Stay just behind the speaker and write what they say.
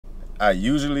I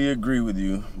usually agree with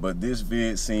you, but this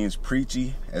vid seems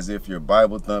preachy, as if you're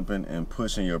Bible thumping and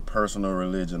pushing your personal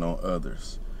religion on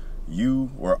others.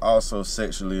 You were also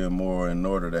sexually immoral in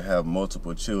order to have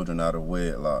multiple children out of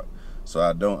wedlock, so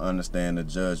I don't understand the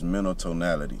judgmental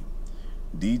tonality.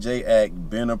 DJ Act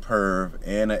been a perv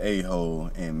and an a-hole,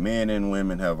 and men and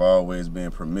women have always been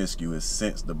promiscuous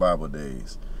since the Bible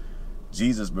days.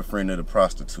 Jesus befriended a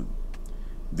prostitute.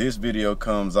 This video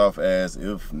comes off as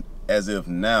if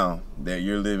now that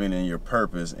you're living in your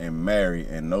purpose and married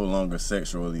and no longer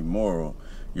sexually immoral,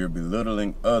 you're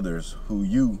belittling others who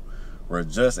you were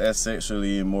just as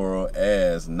sexually immoral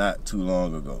as not too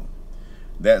long ago.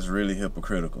 That's really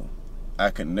hypocritical. I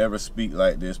could never speak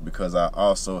like this because I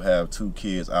also have 2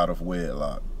 kids out of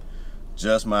wedlock.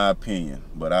 Just my opinion,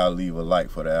 but I'll leave a like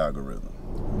for the algorithm.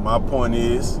 My point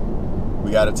is,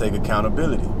 we got to take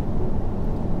accountability.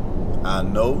 I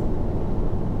know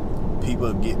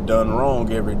people get done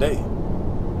wrong every day.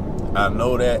 I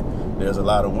know that there's a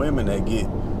lot of women that get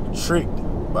tricked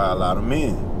by a lot of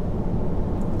men.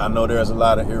 I know there's a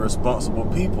lot of irresponsible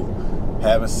people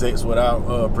having sex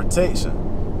without protection,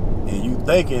 and you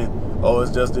thinking, oh, it's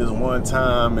just this one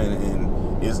time,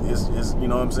 and it's you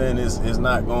know what I'm saying, it's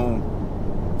not gonna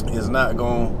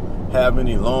have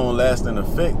any long lasting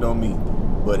effect on me,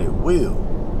 but it will.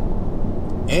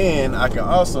 And I can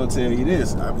also tell you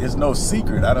this, it's no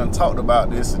secret, I done talked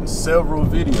about this in several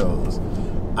videos.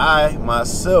 I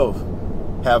myself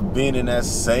have been in that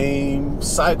same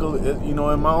cycle, you know,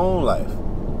 in my own life,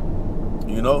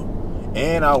 you know,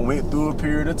 and I went through a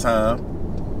period of time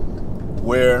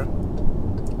where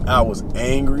I was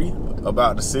angry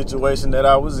about the situation that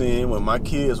I was in when my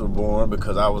kids were born,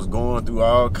 because I was going through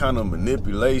all kind of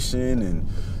manipulation and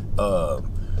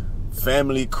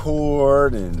family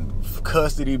court and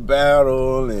custody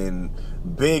battle and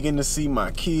begging to see my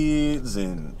kids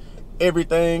and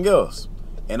everything else.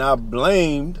 And I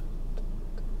blamed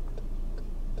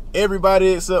everybody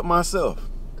except myself.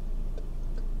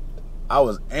 I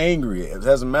was angry.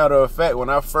 As a matter of fact, when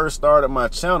I first started my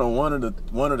channel, one of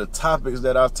the topics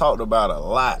that I talked about a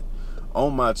lot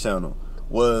on my channel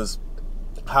was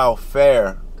how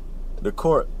unfair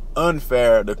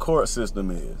the court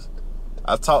system is.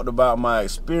 I talked about my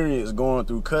experience going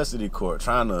through custody court,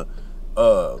 trying to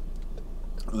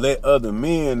let other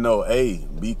men know, hey,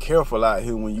 be careful out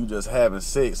here when you just having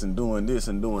sex and doing this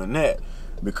and doing that,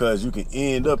 because you can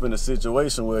end up in a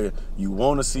situation where you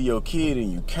want to see your kid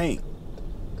and you can't.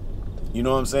 You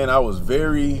know what I'm saying? I was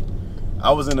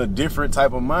in a different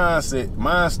type of mind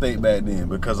state back then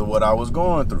because of what I was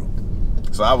going through.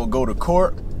 So I would go to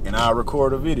court and I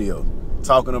record a video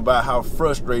talking about how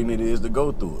frustrating it is to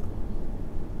go through it.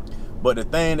 But the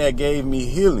thing that gave me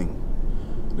healing,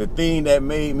 the thing that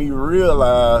made me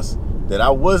realize that I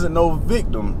wasn't no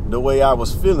victim the way I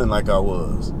was feeling like I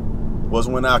was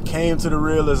when I came to the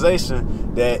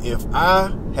realization that if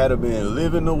I had been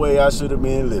living the way I should have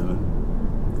been living,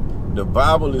 the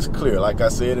Bible is clear, like I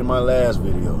said in my last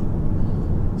video.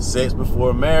 Sex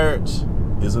before marriage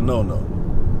is a no-no.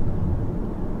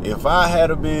 If I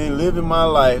had been living my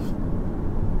life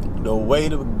the way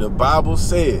the Bible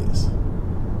says,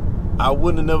 I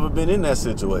wouldn't have never been in that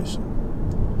situation.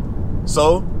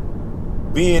 So,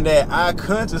 being that I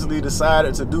consciously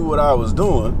decided to do what I was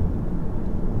doing,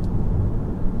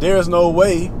 there's no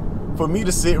way for me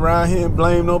to sit around here and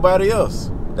blame nobody else.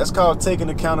 That's called taking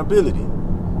accountability.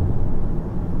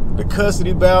 The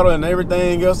custody battle and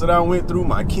everything else that I went through,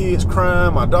 my kids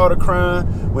crying, my daughter crying,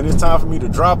 when it's time for me to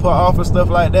drop her off and stuff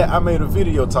like that, I made a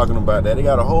video talking about that. It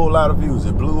got a whole lot of views.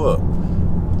 It blew up.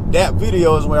 That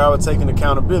video is where I was taking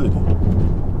accountability.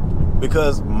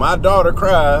 Because my daughter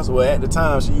cries, well, at the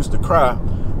time she used to cry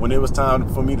when it was time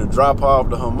for me to drop her off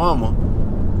to her mama.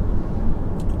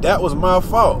 That was my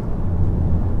fault.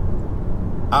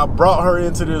 I brought her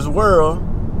into this world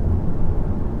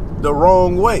the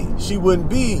wrong way. She wouldn't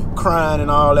be crying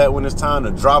and all that when it's time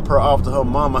to drop her off to her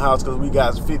mama house because we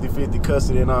got 50-50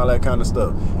 custody and all that kind of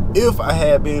stuff. If I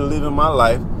had been living my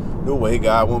life the way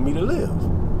God want me to live.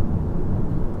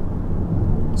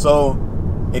 So,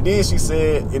 and then she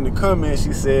said in the comment,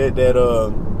 she said that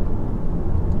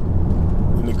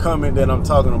in the comment that I'm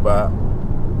talking about,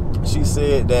 she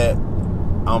said that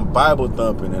I'm Bible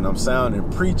thumping and I'm sounding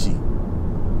preachy.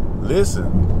 Listen,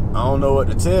 I don't know what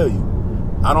to tell you.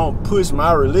 I don't push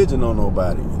my religion on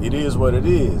nobody. It is what it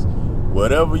is.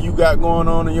 Whatever you got going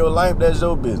on in your life, that's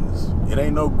your business. It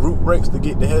ain't no group breaks to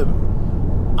get to heaven.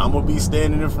 I'm going to be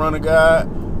standing in front of God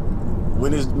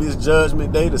when it's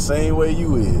judgment day the same way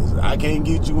you is. I can't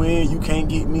get you in, you can't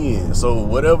get me in. So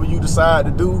whatever you decide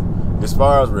to do, as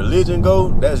far as religion go,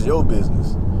 that's your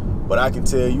business. But I can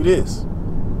tell you this.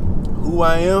 who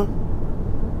I am,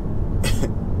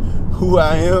 who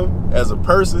I am as a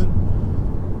person,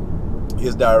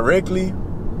 is directly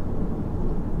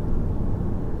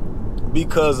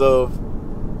because of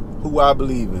who I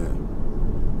believe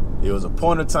in. It was a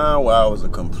point of time where I was a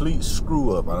complete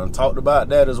screw up. I done talked about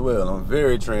that as well. I'm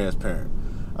very transparent.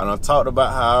 I done talked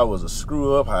about how I was a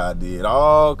screw up, how I did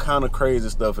all kind of crazy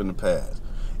stuff in the past.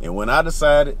 And when I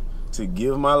decided to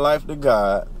give my life to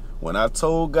God, when I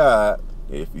told God,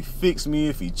 if he fixed me,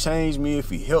 if he changed me,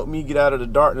 if he helped me get out of the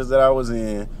darkness that I was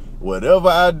in, whatever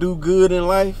I do good in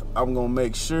life, I'm going to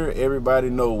make sure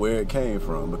everybody know where it came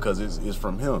from, because it's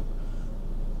from him.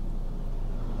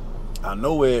 I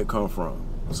know where it come from.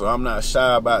 So I'm not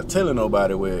shy about telling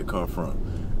nobody where it come from.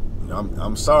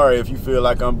 I'm sorry if you feel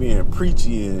like I'm being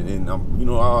preachy and I'm, you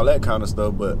know, all that kind of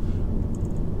stuff, but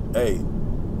hey,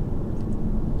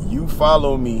 you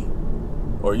follow me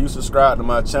or you subscribe to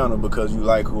my channel because you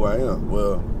like who I am.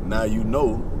 Well, now you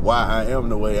know why I am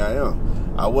the way I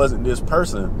am. I wasn't this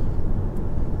person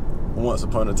once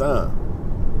upon a time.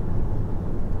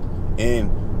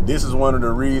 And this is one of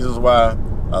the reasons why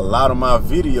a lot of my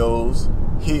videos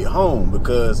hit home,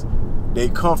 because they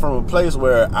come from a place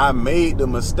where I made the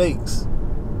mistakes.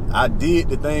 I did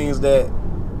the things that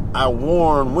I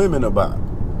warned women about.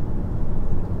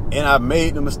 And I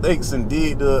made the mistakes and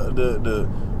did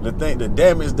the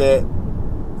damage that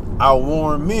I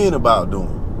warned men about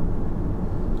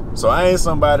doing. So I ain't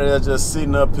somebody that's just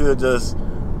sitting up here just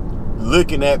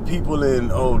looking at people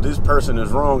and, oh, this person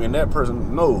is wrong and that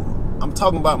person. No, I'm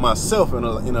talking about myself in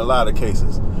a lot of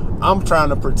cases. I'm trying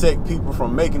to protect people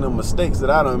from making the mistakes that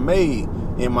I done made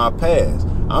in my past.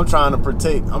 I'm trying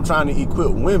to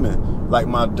equip women like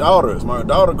my daughters. My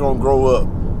daughter gonna grow up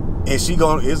and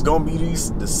it's gonna be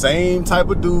the same type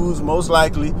of dudes most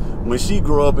likely when she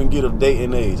grow up and get of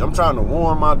dating age. I'm trying to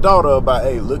warn my daughter about,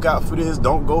 hey, look out for this,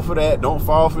 don't go for that, don't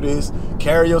fall for this,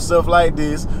 carry yourself like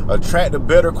this, attract a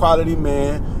better quality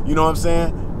man. You know what I'm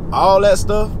saying? All that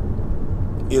stuff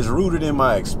is rooted in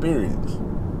my experience.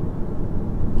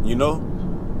 You know?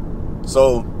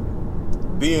 So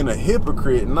being a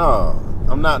hypocrite, nah,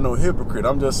 I'm not no hypocrite.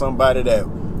 I'm just somebody that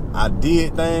I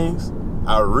did things,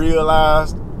 I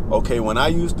realized, okay, when I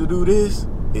used to do this,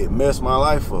 it messed my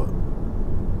life up.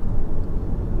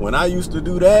 When I used to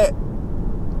do that,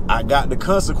 I got the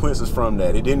consequences from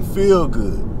that. It didn't feel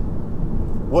good.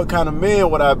 What kind of man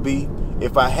would I be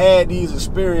if I had these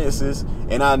experiences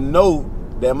and I know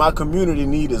that my community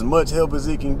needs as much help as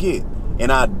it can get,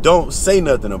 and I don't say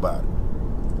nothing about it?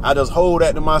 I just hold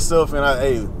that to myself, and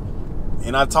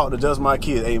I talk to just my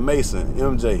kids. Hey, Mason,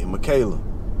 MJ, Michaela,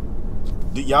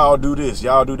 y'all do this,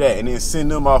 y'all do that, and then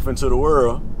send them off into the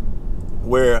world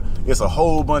where it's a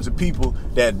whole bunch of people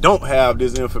that don't have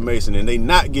this information and they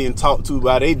not getting talked to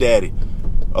by their daddy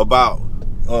about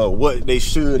what they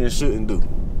should and shouldn't do.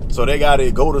 So they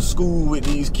gotta go to school with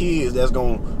these kids that's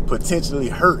gonna potentially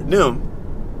hurt them,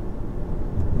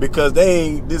 because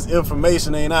this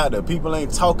information ain't out there. People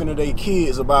ain't talking to their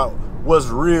kids about what's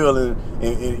real and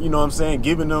you know what I'm saying,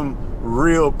 giving them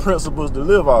real principles to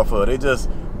live off of. They just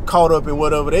caught up in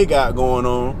whatever they got going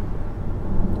on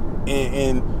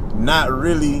and not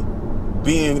really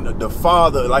being the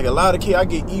father. Like a lot of kids, I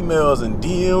get emails and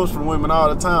DMs from women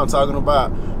all the time talking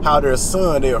about how their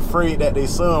son, they're afraid that their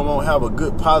son won't have a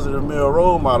good positive male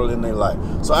role model in their life.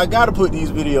 So I gotta put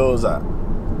these videos out.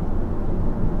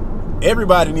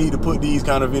 Everybody need to put these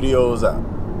kind of videos out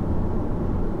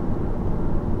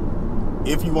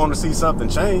if you want to see something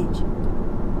change.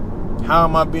 How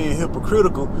am I being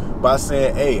hypocritical by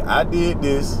saying, hey, I did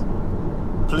this,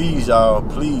 please y'all,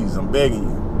 please, I'm begging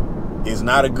you, it's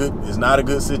not a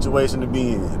good situation to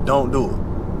be in, don't do it.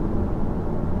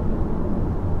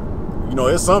 You know,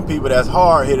 there's some people that's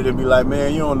hard-headed and be like,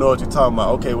 man, you don't know what you're talking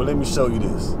about. Okay, well, let me show you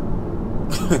this.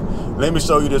 Let me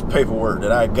show you this paperwork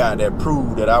that I got that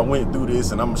proved that I went through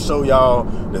this, and I'm gonna show y'all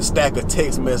the stack of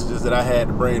text messages that I had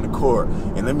to bring to court,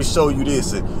 and let me show you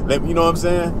this, and you know what I'm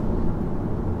saying?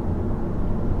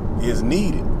 It's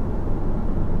needed.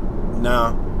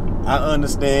 Now, I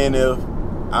understand if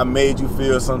I made you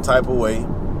feel some type of way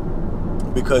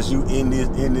because you in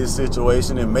this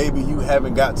situation, and maybe you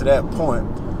haven't got to that point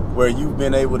where you've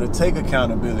been able to take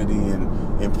accountability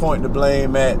and point the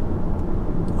blame at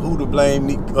who the blame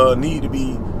need to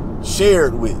be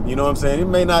shared with. You know what I'm saying? It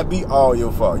may not be all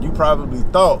your fault. You probably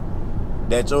thought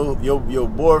that your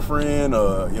boyfriend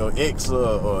or your ex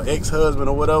or ex-husband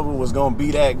or whatever was gonna be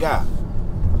that guy,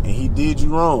 and he did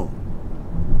you wrong.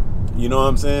 You know what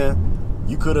I'm saying?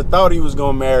 You could have thought he was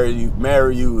gonna marry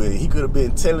you, and he could have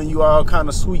been telling you all kind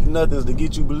of sweet nothings to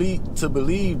get you believe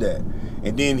that,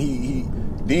 and then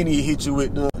he hit you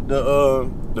with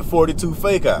the 42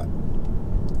 fake out.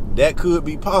 That could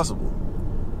be possible.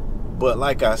 But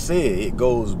like I said, it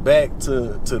goes back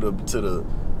to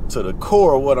the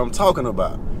core of what I'm talking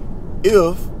about.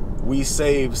 If we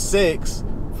save sex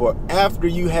for after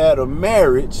you had a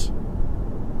marriage,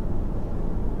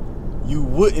 you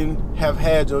wouldn't have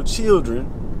had your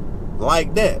children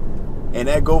like that. And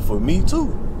that go for me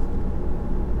too.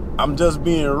 I'm just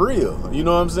being real. You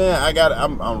know what I'm saying?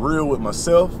 I'm real with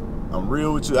myself. I'm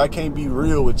real with you. I can't be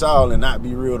real with y'all and not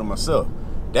be real to myself.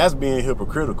 That's being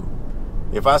hypocritical.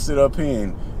 If I sit up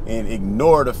here and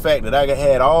ignore the fact that I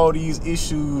had all these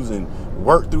issues and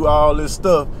work through all this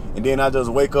stuff, and then I just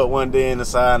wake up one day and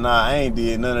decide, nah, I ain't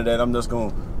did none of that. I'm just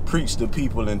gonna preach to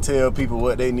people and tell people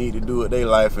what they need to do with their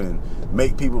life and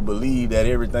make people believe that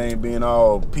everything being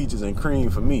all peaches and cream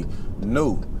for me.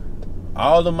 No.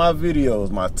 All of my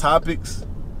videos, my topics,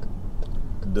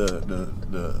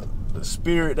 the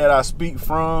spirit that I speak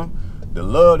from, the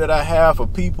love that I have for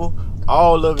people,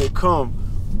 all of it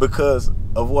come because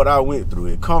of what I went through.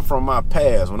 It come from my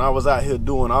past when I was out here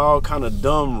doing all kind of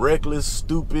dumb, reckless,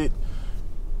 stupid,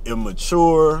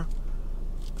 immature.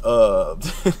 I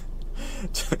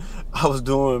was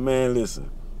doing, man,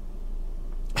 listen.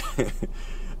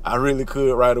 I really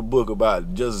could write a book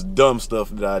about just dumb stuff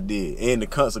that I did and the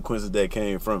consequences that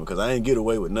came from it, because I ain't get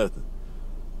away with nothing.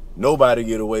 Nobody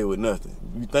get away with nothing.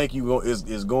 You think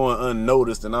it's going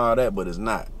unnoticed and all that, but it's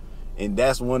not. And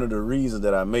that's one of the reasons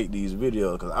that I make these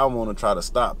videos, because I want to try to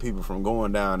stop people from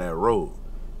going down that road.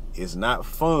 It's not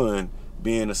fun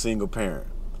being a single parent.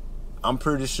 I'm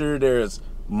pretty sure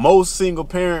most single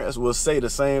parents will say the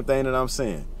same thing that I'm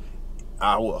saying.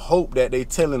 I would hope that they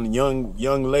telling young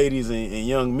ladies and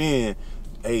young men,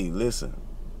 hey, listen,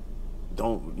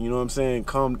 don't, you know what I'm saying,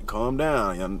 calm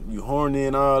down. You horny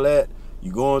and all that.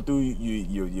 You going through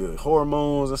your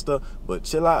hormones and stuff, but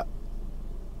chill out.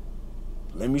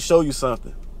 Let me show you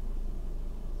something.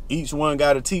 Each one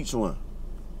got to teach one.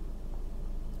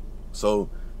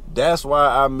 So that's why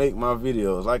I make my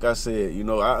videos. Like I said, you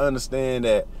know, I understand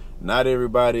that not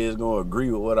everybody is going to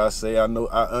agree with what I say. I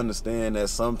understand that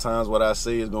sometimes what I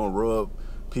say is going to rub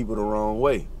people the wrong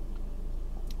way.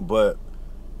 But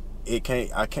I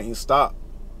can't stop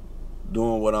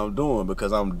doing what I'm doing,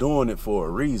 because I'm doing it for a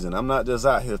reason. I'm not just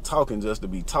out here talking just to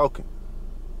be talking.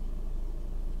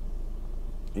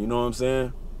 You know what I'm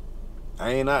saying?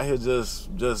 I ain't out here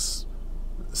just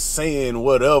saying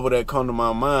whatever that come to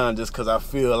my mind just because I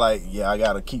feel like, yeah, I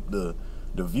got to keep the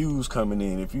views coming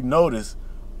in. If you notice,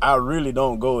 I really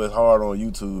don't go as hard on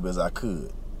YouTube as I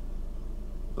could.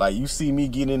 Like, you see me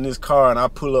get in this car and I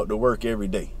pull up to work every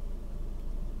day.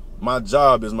 My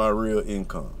job is my real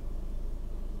income.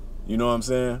 You know what I'm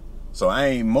saying? So I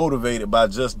ain't motivated by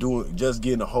just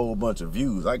getting a whole bunch of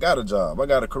views. I got a job. I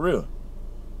got a career.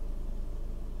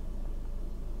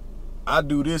 I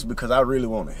do this because I really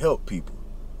want to help people.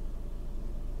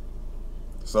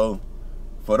 So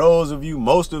for those of you,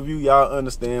 most of you, y'all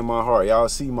understand my heart. Y'all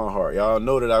see my heart. Y'all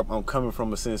know that I'm coming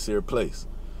from a sincere place.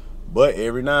 But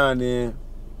every now and then,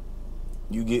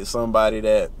 you get somebody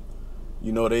that,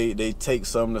 you know, they take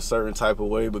something a certain type of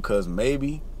way because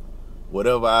maybe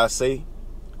whatever I say,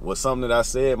 something that I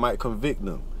said might convict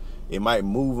them. It might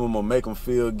move them or make them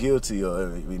feel guilty,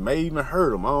 or it may even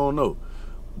hurt them. I don't know.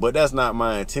 But that's not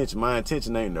my intention. My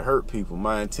intention ain't to hurt people.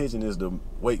 My intention is to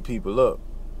wake people up.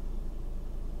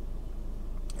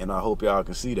 And I hope y'all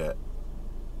can see that.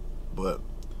 But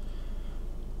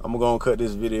I'm going to cut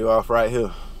this video off right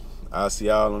here. I'll see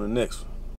y'all on the next one.